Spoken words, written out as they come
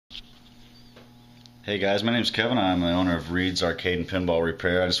Hey guys, my name is Kevin. I'm the owner of Reed's Arcade and Pinball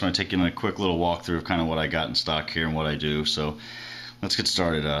Repair. I just want to take you on a quick little walkthrough of kind of what I got in stock here and what I do. So let's get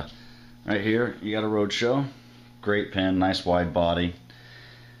started. Right here, you got a Roadshow. Great pen, nice wide body.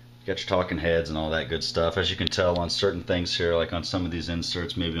 You got your talking heads and all that good stuff. As you can tell on certain things here, like on some of these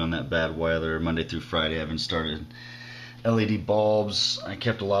inserts, maybe on that bad weather, Monday through Friday, I haven't started LED bulbs. I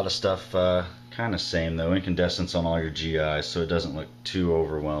kept a lot of stuff kind of same though, incandescents on all your GIs, so it doesn't look too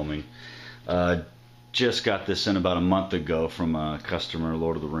overwhelming. Just got this in about a month ago from a customer,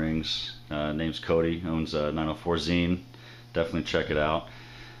 Lord of the Rings. Name's Cody, owns 904 Zine. Definitely check it out.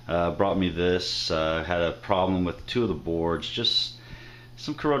 Brought me this. Had a problem with two of the boards, just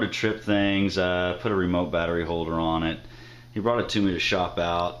some corroded trip things. Put a remote battery holder on it. He brought it to me to shop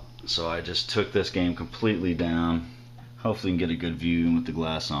out, so I just took this game completely down. Hopefully you can get a good view with the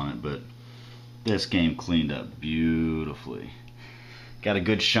glass on it, but this game cleaned up beautifully. Got a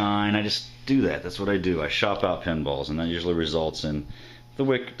good shine. I just do that. That's what I do. I shop out pinballs, and that usually results in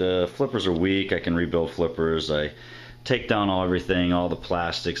the flippers are weak. I can rebuild flippers. I take down everything, all the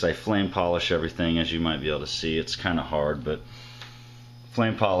plastics. I flame polish everything, as you might be able to see. It's kind of hard, but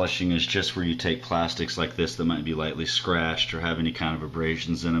flame polishing is just where you take plastics like this that might be lightly scratched or have any kind of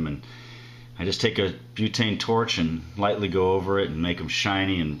abrasions in them, and I just take a butane torch and lightly go over it and make them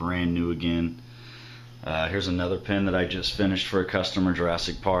shiny and brand new again. Here's another pin that I just finished for a customer,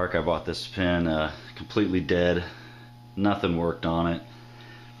 Jurassic Park. I bought this pin completely dead. Nothing worked on it.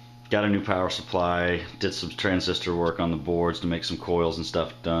 Got a new power supply. Did some transistor work on the boards to make some coils and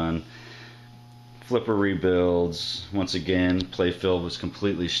stuff done. Flipper rebuilds. Once again, playfield was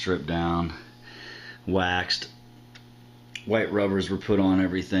completely stripped down. Waxed. White rubbers were put on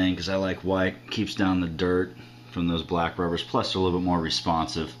everything because I like white. Keeps down the dirt from those black rubbers. Plus they're a little bit more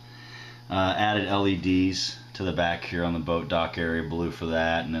responsive. Added LEDs to the back here on the boat dock area, blue for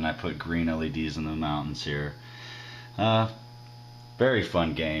that, and then I put green LEDs in the mountains here. Very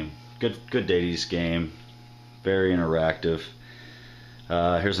fun game. Good 80s game. Very interactive.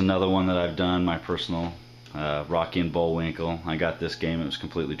 Here's another one that I've done, my personal Rocky and Bullwinkle. I got this game, it was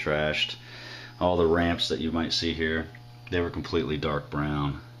completely trashed. All the ramps that you might see here, they were completely dark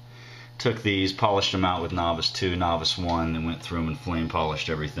brown. Took these, polished them out with Novice 2, Novice 1, and went through them and flame polished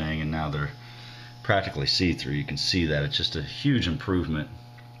everything, and now they're practically see-through. You can see that. It's just a huge improvement.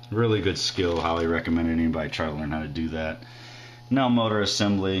 Really good skill. Highly recommend anybody try to learn how to do that. Now motor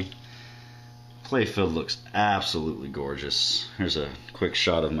assembly. Playfield looks absolutely gorgeous. Here's a quick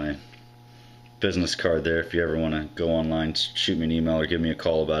shot of my business card there. If you ever want to go online, shoot me an email or give me a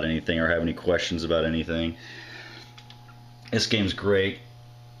call about anything or have any questions about anything. This game's great.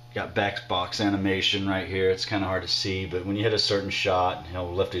 Got back box animation right here. It's kind of hard to see, but when you hit a certain shot,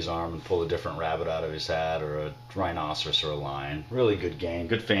 he'll lift his arm and pull a different rabbit out of his hat, or a rhinoceros or a lion. Really good game.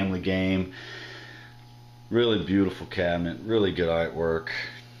 Good family game. Really beautiful cabinet. Really good artwork.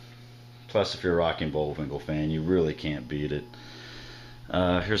 Plus, if you're a Rocky and Bullwinkle fan, you really can't beat it.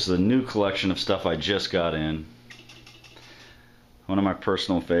 Here's the new collection of stuff I just got in. One of my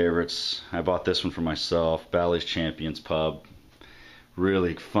personal favorites. I bought this one for myself. Bally's Champions Pub.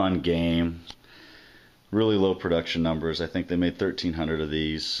 Really fun game. Really low production numbers. I think they made 1,300 of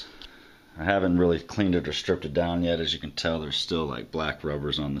these. I haven't really cleaned it or stripped it down yet. As you can tell, there's still like black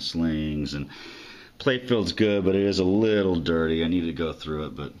rubbers on the slings, and playfield's good, but it is a little dirty. I need to go through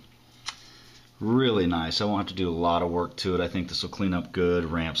it, but really nice. I won't have to do a lot of work to it. I think this will clean up good.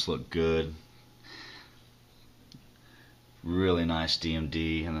 Ramps look good. Really nice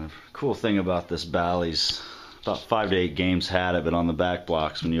DMD. And the cool thing about this Bally's, about 5 to 8 games had it, but on the back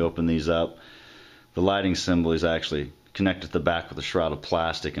blocks, when you open these up, the lighting symbol is actually connected to the back with a shroud of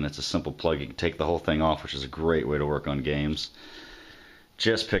plastic, and it's a simple plug. You can take the whole thing off, which is a great way to work on games.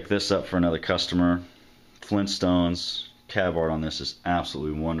 Just picked this up for another customer. Flintstones. Cab art on this is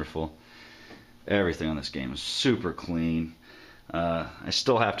absolutely wonderful. Everything on this game is super clean. I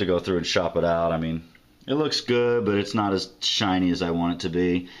still have to go through and shop it out. I mean, it looks good, but it's not as shiny as I want it to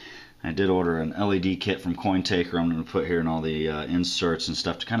be. I did order an LED kit from CoinTaker. I'm going to put here in all the inserts and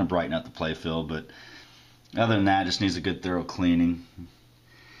stuff to kind of brighten up the playfield, but other than that, it just needs a good thorough cleaning.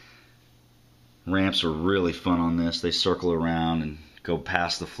 Ramps are really fun on this. They circle around and go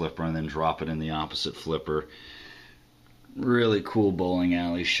past the flipper and then drop it in the opposite flipper. Really cool bowling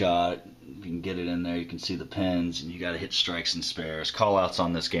alley shot. You can get it in there, you can see the pins, and you got to hit strikes and spares. Call outs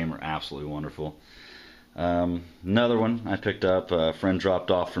on this game are absolutely wonderful. Another one I picked up, a friend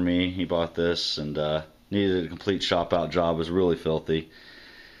dropped off for me. He bought this and needed a complete shop out job. It was really filthy.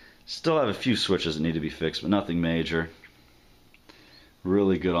 Still have a few switches that need to be fixed, but nothing major.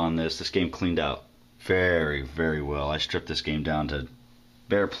 Really good on this. This game cleaned out very, very well. I stripped this game down to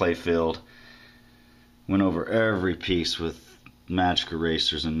bare playfield. Went over every piece with Magic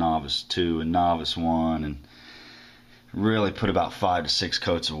Erasers in Novice 2 and Novice 1, and really put about 5 to 6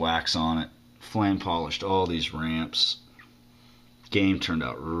 coats of wax on it. Flame polished all these ramps. Game turned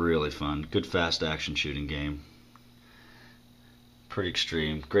out really fun. Good fast action shooting game. Pretty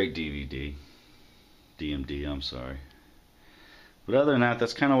extreme. Great DVD. DMD, I'm sorry. But other than that,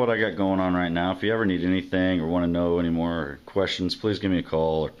 that's kind of what I got going on right now. If you ever need anything or want to know any more questions, please give me a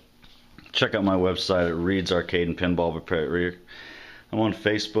call or check out my website at Reed's Arcade and Pinball Repair. I'm on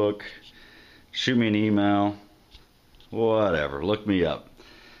Facebook. Shoot me an email. Whatever. Look me up.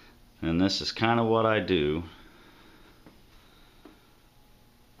 And this is kind of what I do.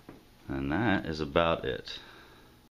 And that is about it.